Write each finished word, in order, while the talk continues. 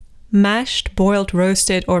Mashed, boiled,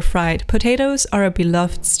 roasted, or fried, potatoes are a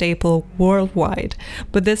beloved staple worldwide,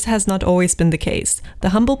 but this has not always been the case.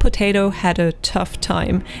 The humble potato had a tough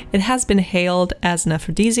time. It has been hailed as an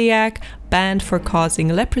aphrodisiac, banned for causing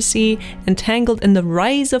leprosy, entangled in the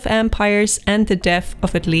rise of empires, and the death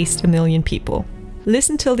of at least 1 million people.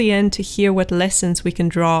 Listen till the end to hear what lessons we can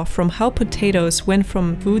draw from how potatoes went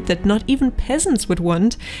from food that not even peasants would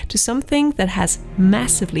want to something that has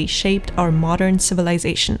massively shaped our modern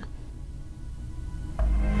civilization.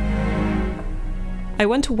 I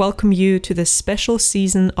want to welcome you to this special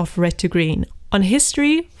season of Red to Green on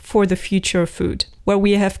history for the future of food, where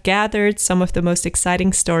we have gathered some of the most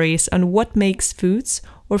exciting stories on what makes foods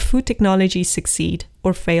or food technology succeed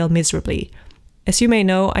or fail miserably. As you may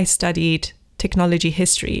know, I studied technology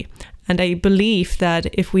history, and I believe that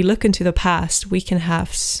if we look into the past, we can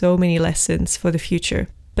have so many lessons for the future.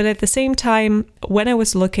 But at the same time, when I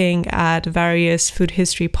was looking at various food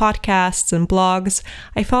history podcasts and blogs,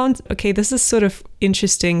 I found, okay, this is sort of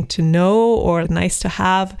interesting to know or nice to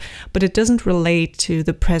have, but it doesn't relate to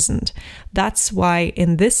the present. That's why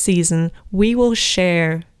in this season, we will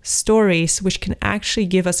share stories which can actually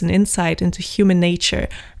give us an insight into human nature,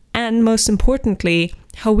 and most importantly,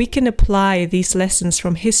 how we can apply these lessons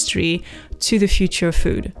from history to the future of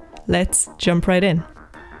food. Let's jump right in.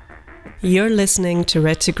 You're listening to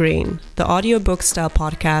Red to Green, the audiobook style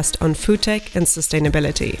podcast on food tech and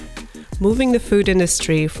sustainability, moving the food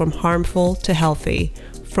industry from harmful to healthy,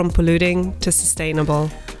 from polluting to sustainable,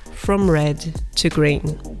 from red to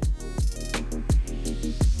green.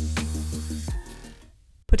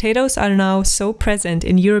 Potatoes are now so present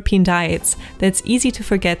in European diets that it's easy to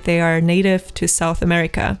forget they are native to South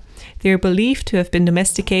America. They are believed to have been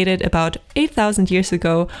domesticated about 8,000 years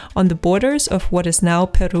ago on the borders of what is now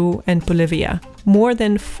Peru and Bolivia. More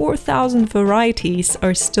than 4,000 varieties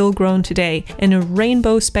are still grown today in a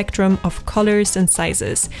rainbow spectrum of colors and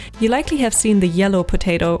sizes. You likely have seen the yellow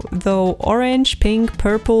potato, though orange, pink,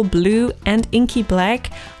 purple, blue, and inky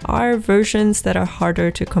black are versions that are harder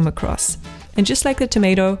to come across. And just like the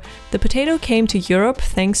tomato, the potato came to Europe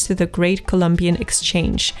thanks to the Great Columbian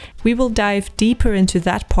Exchange. We will dive deeper into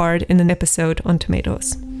that part in an episode on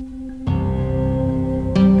tomatoes.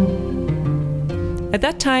 At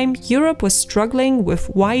that time, Europe was struggling with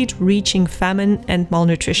wide-reaching famine and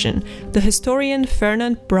malnutrition. The historian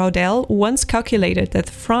Fernand Braudel once calculated that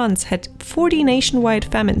France had 40 nationwide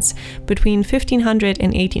famines between 1500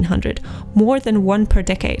 and 1800, more than one per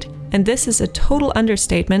decade. And this is a total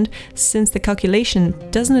understatement, since the calculation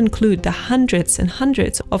doesn't include the hundreds and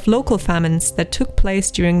hundreds of local famines that took place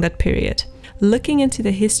during that period. Looking into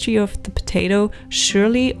the history of the potato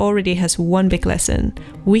surely already has one big lesson.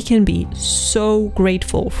 We can be so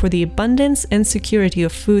grateful for the abundance and security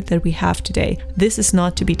of food that we have today. This is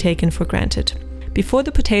not to be taken for granted. Before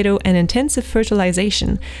the potato and intensive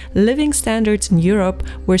fertilization, living standards in Europe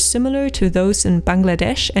were similar to those in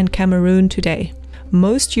Bangladesh and Cameroon today.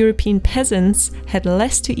 Most European peasants had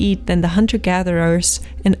less to eat than the hunter-gatherers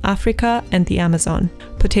in Africa and the Amazon.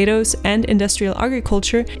 Potatoes and industrial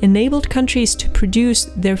agriculture enabled countries to produce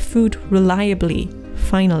their food reliably,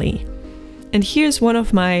 finally. And here's one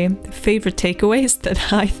of my favorite takeaways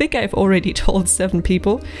that I think I've already told 7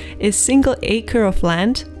 people. A single acre of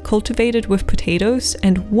land cultivated with potatoes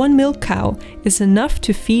and 1 milk cow is enough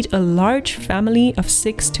to feed a large family of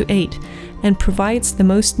 6 to 8 and provides the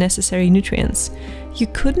most necessary nutrients. You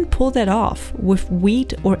couldn't pull that off with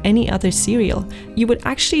wheat or any other cereal. You would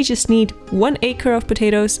actually just need 1 acre of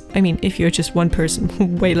potatoes, I mean, if you're just one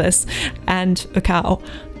person, way less, and a cow,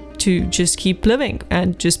 to just keep living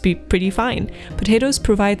and just be pretty fine. Potatoes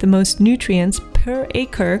provide the most nutrients per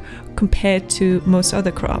acre compared to most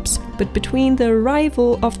other crops. But between the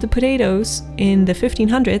arrival of the potatoes in the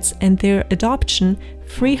 1500s and their adoption,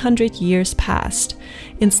 300 years passed.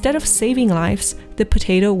 Instead of saving lives, the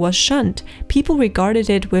potato was shunned. People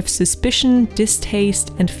regarded it with suspicion,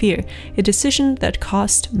 distaste, and fear, a decision that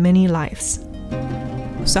cost many lives.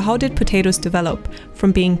 So how did potatoes develop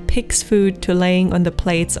from being pigs' food to laying on the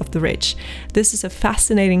plates of the rich? This is a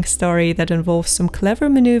fascinating story that involves some clever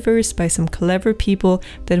maneuvers by some clever people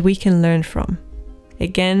that we can learn from.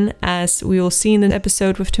 Again, as we will see in an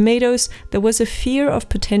episode with tomatoes, there was a fear of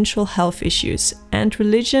potential health issues, and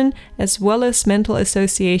religion as well as mental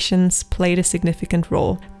associations played a significant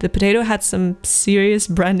role. The potato had some serious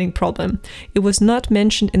branding problem. It was not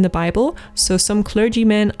mentioned in the Bible, so some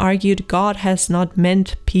clergymen argued God has not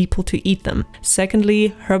meant people to eat them.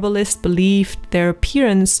 Secondly, herbalists believed their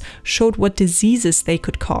appearance showed what diseases they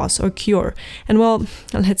could cause or cure. And well,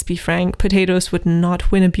 let's be frank, potatoes would not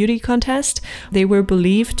win a beauty contest. They were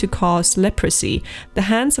believed to cause leprosy. The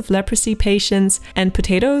hands of leprosy patients and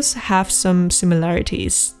potatoes have some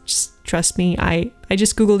similarities. Just trust me, I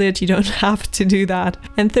just googled it, you don't have to do that.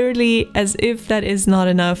 And thirdly, as if that is not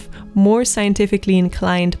enough, more scientifically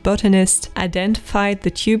inclined botanists identified the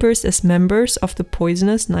tubers as members of the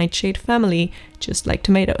poisonous nightshade family, just like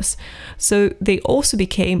tomatoes. So they also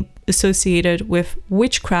became associated with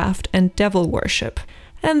witchcraft and devil worship.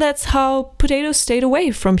 And that's how potatoes stayed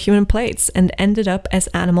away from human plates and ended up as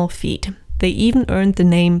animal feed. They even earned the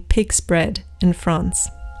name pig's bread in France.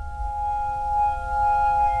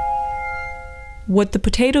 What the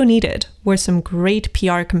potato needed were some great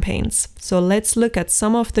PR campaigns. So let's look at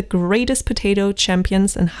some of the greatest potato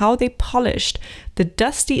champions and how they polished the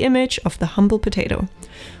dusty image of the humble potato.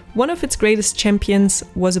 One of its greatest champions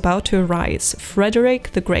was about to arise,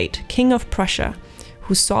 Frederick the Great, King of Prussia,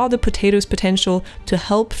 who saw the potato's potential to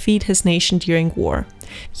help feed his nation during war.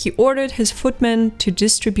 He ordered his footmen to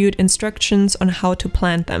distribute instructions on how to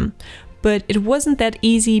plant them. But it wasn't that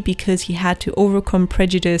easy because he had to overcome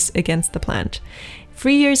prejudice against the plant.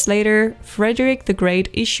 3 years later, Frederick the Great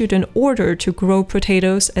issued an order to grow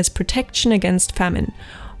potatoes as protection against famine.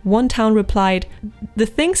 One town replied, "The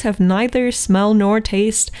things have neither smell nor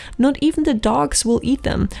taste, not even the dogs will eat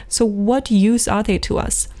them, so what use are they to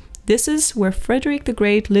us?" This is where Frederick the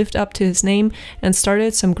Great lived up to his name and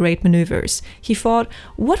started some great maneuvers. He thought,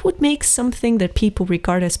 what would make something that people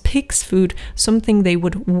regard as pig's food something they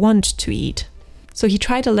would want to eat? So he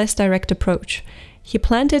tried a less direct approach. He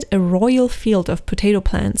planted a royal field of potato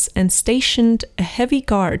plants and stationed a heavy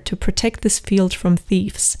guard to protect this field from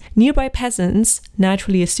thieves. Nearby peasants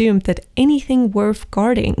naturally assumed that anything worth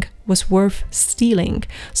guarding was worth stealing,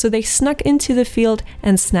 so they snuck into the field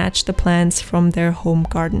and snatched the plants from their home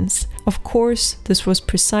gardens. Of course, this was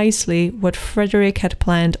precisely what Frederick had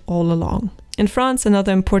planned all along. In France,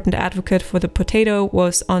 another important advocate for the potato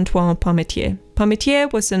was Antoine Parmentier.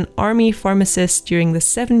 Parmentier was an army pharmacist during the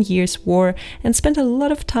 7 Years' War and spent a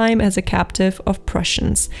lot of time as a captive of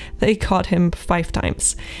Prussians. They caught him 5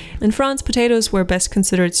 times. In France, potatoes were best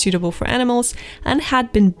considered suitable for animals and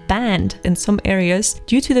had been banned in some areas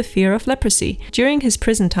due to the fear of leprosy. During his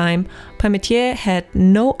prison time, Parmentier had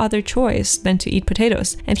no other choice than to eat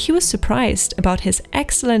potatoes, and he was surprised about his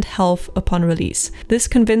excellent health upon release. This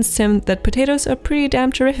convinced him that potatoes are pretty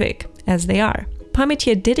damn terrific, as they are.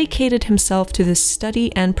 Parmentier dedicated himself to the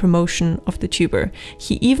study and promotion of the tuber.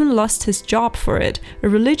 He even lost his job for it. A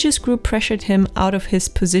religious group pressured him out of his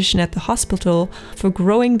position at the hospital for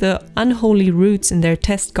growing the unholy roots in their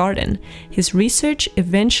test garden. His research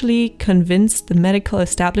eventually convinced the medical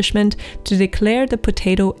establishment to declare the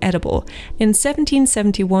potato edible. In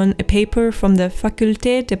 1771, a paper from the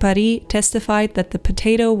Faculté de Paris testified that the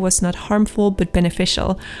potato was not harmful but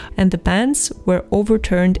beneficial, and the bans were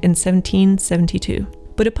overturned in 1772.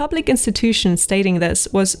 But a public institution stating this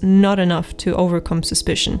was not enough to overcome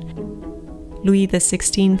suspicion. Louis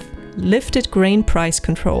XVI lifted grain price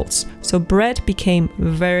controls, so bread became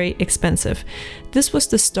very expensive. This was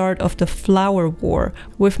the start of the Flour War,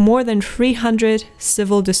 with more than 300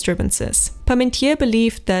 civil disturbances. Parmentier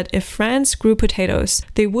believed that if France grew potatoes,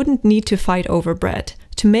 they wouldn't need to fight over bread.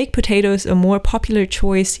 To make potatoes a more popular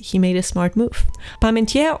choice, he made a smart move.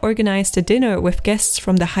 Parmentier organized a dinner with guests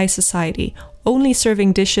from the high society, only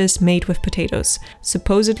serving dishes made with potatoes,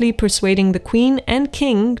 supposedly persuading the queen and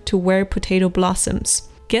king to wear potato blossoms.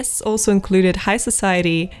 Guests also included high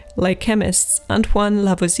society, like chemists Antoine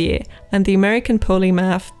Lavoisier and the American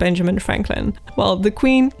polymath Benjamin Franklin, while the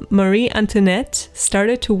Queen, Marie Antoinette,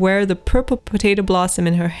 started to wear the purple potato blossom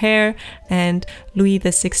in her hair, and Louis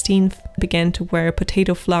XVI began to wear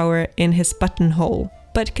potato flour in his buttonhole.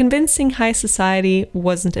 But convincing high society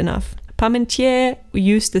wasn't enough. Parmentier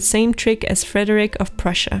used the same trick as Frederick of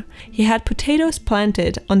Prussia. He had potatoes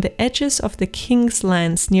planted on the edges of the king's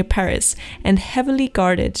lands near Paris and heavily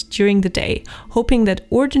guarded during the day, hoping that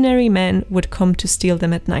ordinary men would come to steal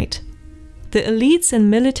them at night. The elites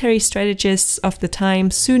and military strategists of the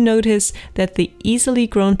time soon noticed that the easily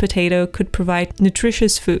grown potato could provide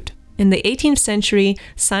nutritious food. In the 18th century,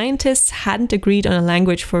 scientists hadn't agreed on a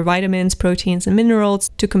language for vitamins, proteins, and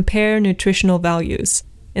minerals to compare nutritional values.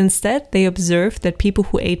 Instead, they observed that people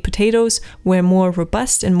who ate potatoes were more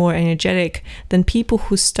robust and more energetic than people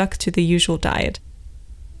who stuck to the usual diet.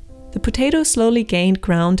 The potato slowly gained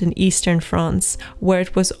ground in eastern France, where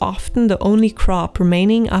it was often the only crop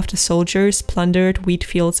remaining after soldiers plundered wheat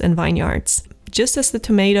fields and vineyards. Just as the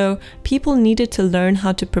tomato, people needed to learn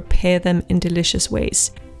how to prepare them in delicious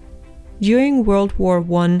ways. During World War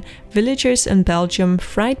I, villagers in Belgium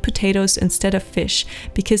fried potatoes instead of fish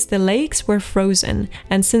because the lakes were frozen,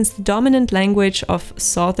 and since the dominant language of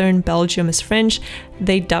southern Belgium is French,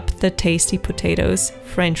 they dubbed the tasty potatoes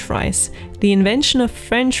French fries. The invention of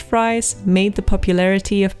French fries made the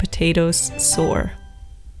popularity of potatoes soar.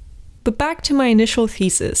 But back to my initial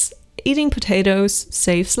thesis. Eating potatoes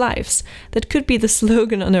saves lives. That could be the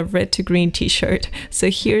slogan on a red to green t-shirt. So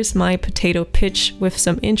here's my potato pitch with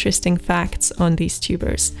some interesting facts on these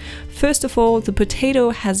tubers. First of all, the potato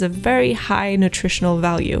has a very high nutritional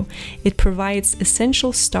value. It provides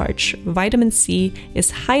essential starch, vitamin C, is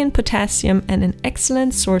high in potassium and an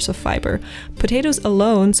excellent source of fiber. Potatoes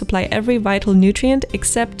alone supply every vital nutrient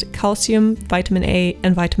except calcium, vitamin A,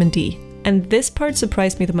 and vitamin D. And this part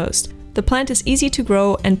surprised me the most. The plant is easy to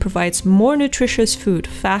grow and provides more nutritious food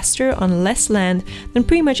faster on less land than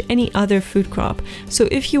pretty much any other food crop. So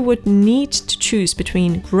if you would need to choose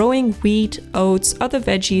between growing wheat, oats, other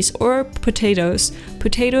veggies or potatoes,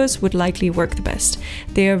 potatoes would likely work the best.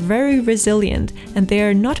 They are very resilient and they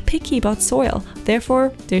are not picky about soil.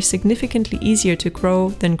 Therefore, they're significantly easier to grow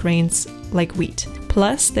than grains like wheat.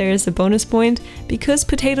 Plus, there is a bonus point. Because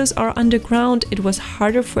potatoes are underground, it was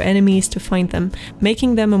harder for enemies to find them,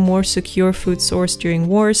 making them a more secure food source during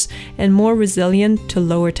wars and more resilient to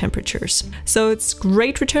lower temperatures. So it's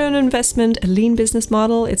great return on investment, a lean business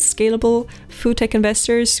model, it's scalable. Food tech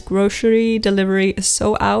investors, grocery delivery is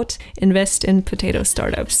so out. Invest in potato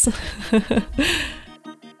startups.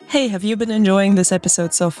 Hey, have you been enjoying this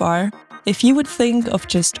episode so far? If you would think of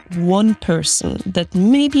just one person that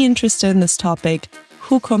may be interested in this topic,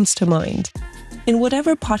 who comes to mind? In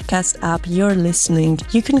whatever podcast app you're listening,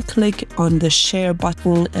 you can click on the share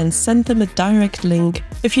button and send them a direct link.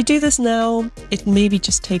 If you do this now, it maybe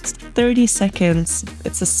just takes 30 seconds.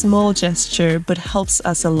 It's a small gesture, but helps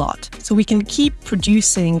us a lot. So we can keep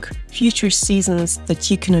producing future seasons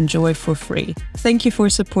that you can enjoy for free. Thank you for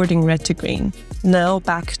supporting Red to Green. Now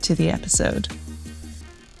back to the episode.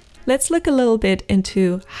 Let's look a little bit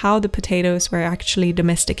into how the potatoes were actually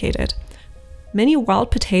domesticated. Many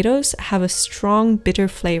wild potatoes have a strong bitter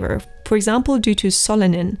flavor, for example due to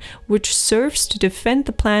solanine, which serves to defend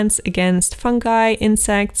the plants against fungi,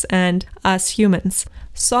 insects, and us humans.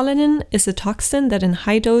 Solanine is a toxin that in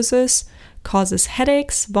high doses causes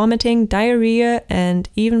headaches, vomiting, diarrhea, and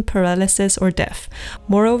even paralysis or death.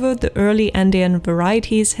 Moreover, the early Andean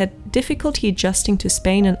varieties had difficulty adjusting to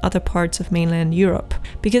Spain and other parts of mainland Europe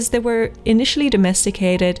because they were initially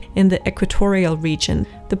domesticated in the equatorial region.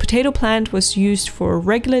 The potato plant was used for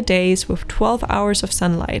regular days with 12 hours of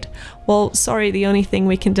sunlight. Well, sorry, the only thing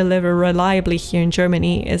we can deliver reliably here in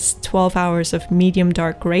Germany is 12 hours of medium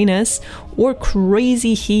dark grayness or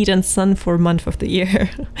crazy heat and sun for a month of the year.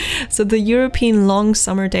 So the European long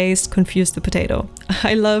summer days confused the potato.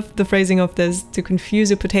 I love the phrasing of this, to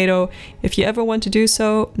confuse a potato. If you ever want to do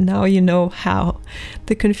so, now you know how.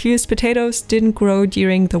 The confused potatoes didn't grow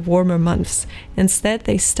during the warmer months. Instead,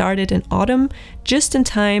 they started in autumn, just in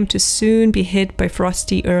time to soon be hit by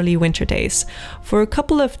frosty early winter days. For a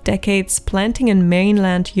couple of decades, planting in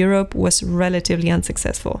mainland Europe was relatively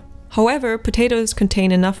unsuccessful. However, potatoes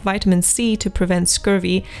contain enough vitamin C to prevent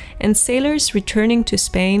scurvy, and sailors returning to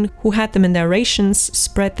Spain who had them in their rations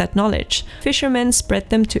spread that knowledge. Fishermen spread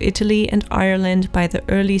them to Italy and Ireland by the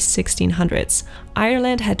early 1600s.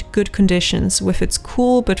 Ireland had good conditions with its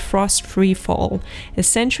cool but frost-free fall. A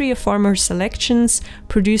century of farmer selections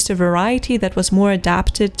produced a variety that was more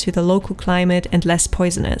adapted to the local climate and less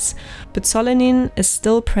poisonous. But solanine is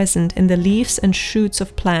still present in the leaves and shoots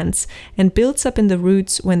of plants and builds up in the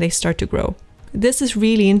roots when they start to grow. This is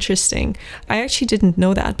really interesting. I actually didn't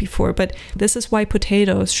know that before, but this is why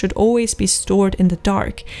potatoes should always be stored in the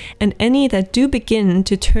dark, and any that do begin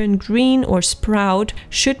to turn green or sprout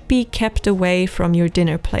should be kept away from your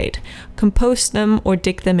dinner plate. Compost them or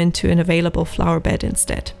dig them into an available flower bed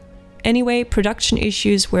instead. Anyway, production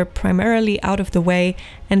issues were primarily out of the way,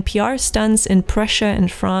 and PR stunts in Prussia and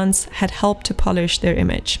France had helped to polish their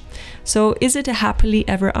image. So is it a happily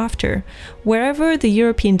ever after? Wherever the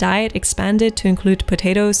European diet expanded to include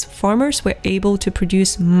potatoes, farmers were able to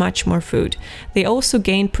produce much more food. They also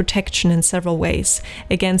gained protection in several ways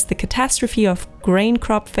against the catastrophe of grain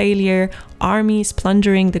crop failure, armies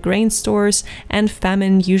plundering the grain stores, and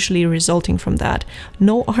famine usually resulting from that.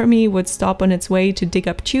 No army would stop on its way to dig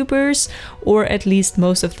up tubers, or at least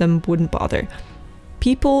most of them wouldn't bother.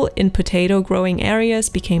 People in potato growing areas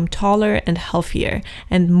became taller and healthier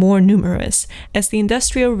and more numerous. As the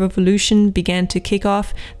Industrial Revolution began to kick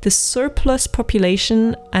off, the surplus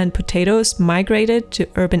population and potatoes migrated to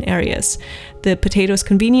urban areas. The potato's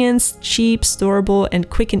convenience, cheap, storable, and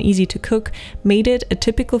quick and easy to cook, made it a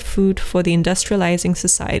typical food for the industrializing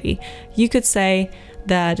society. You could say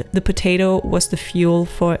that the potato was the fuel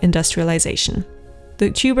for industrialization. The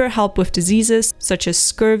tuber helped with diseases such as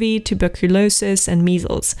scurvy, tuberculosis, and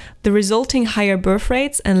measles. The resulting higher birth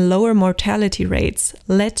rates and lower mortality rates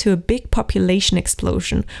led to a big population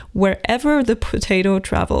explosion wherever the potato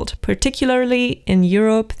traveled, particularly in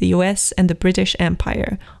Europe, the US, and the British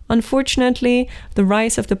Empire. Unfortunately, the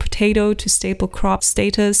rise of the potato to staple crop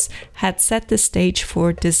status had set the stage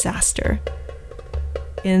for disaster.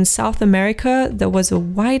 In South America, there was a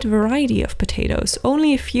wide variety of potatoes.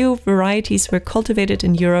 Only a few varieties were cultivated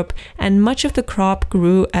in Europe, and much of the crop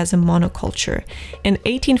grew as a monoculture. In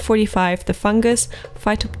 1845, the fungus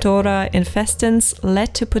Phytophthora infestans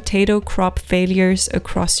led to potato crop failures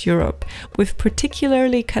across Europe, with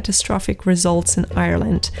particularly catastrophic results in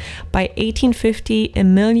Ireland. By 1850,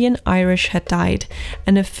 1 million Irish had died,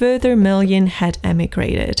 and a further million had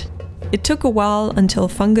emigrated. It took a while until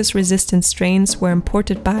fungus-resistant strains were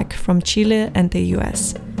imported back from Chile and the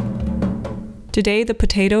US. Today, the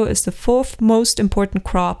potato is the fourth most important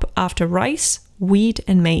crop after rice, wheat,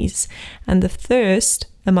 and maize, and the third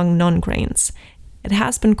among non-grains. It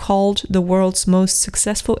has been called the world's most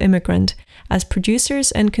successful immigrant, as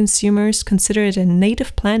producers and consumers consider it a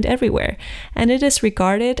native plant everywhere, and it is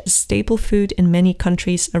regarded as staple food in many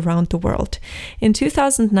countries around the world. In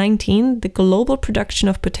 2019, the global production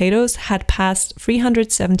of potatoes had passed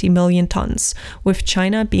 370 million tons, with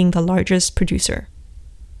China being the largest producer.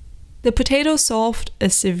 The potato solved a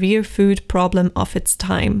severe food problem of its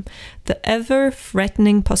time, the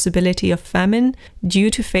ever-threatening possibility of famine due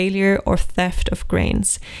to failure or theft of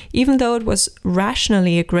grains. Even though it was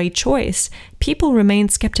rationally a great choice, people remained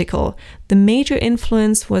skeptical. The major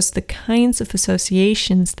influence was the kinds of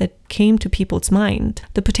associations that came to people's mind.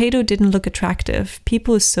 The potato didn't look attractive.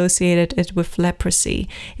 People associated it with leprosy.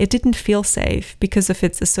 It didn't feel safe because of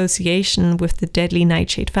its association with the deadly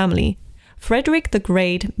nightshade family. Frederick the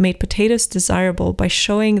Great made potatoes desirable by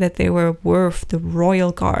showing that they were worth the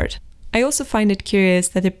royal guard. I also find it curious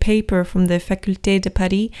that a paper from the Faculté de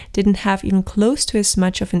Paris didn't have even close to as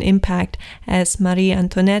much of an impact as Marie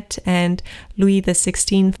Antoinette and Louis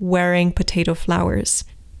XVI wearing potato flowers.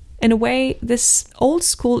 In a way, this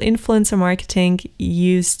old-school influencer marketing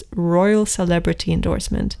used royal celebrity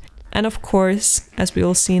endorsement. And of course, as we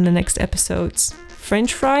will see in the next episodes,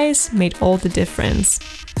 French fries made all the difference.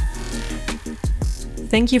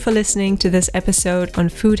 Thank you for listening to this episode on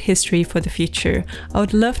food history for the future. I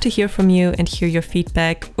would love to hear from you and hear your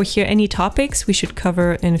feedback, or hear any topics we should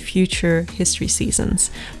cover in future history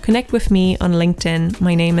seasons. Connect with me on LinkedIn.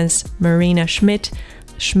 My name is Marina Schmidt,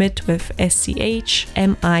 Schmidt with SCHMIDT,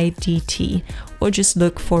 or just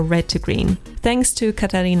look for Red to Green. Thanks to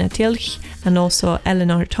Katharina Tilch and also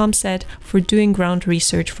Eleanor Tomset for doing ground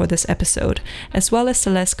research for this episode, as well as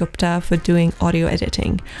Celeste Gupta for doing audio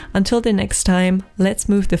editing. Until the next time, let's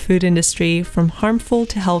move the food industry from harmful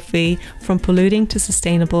to healthy, from polluting to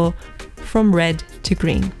sustainable, from red to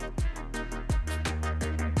green.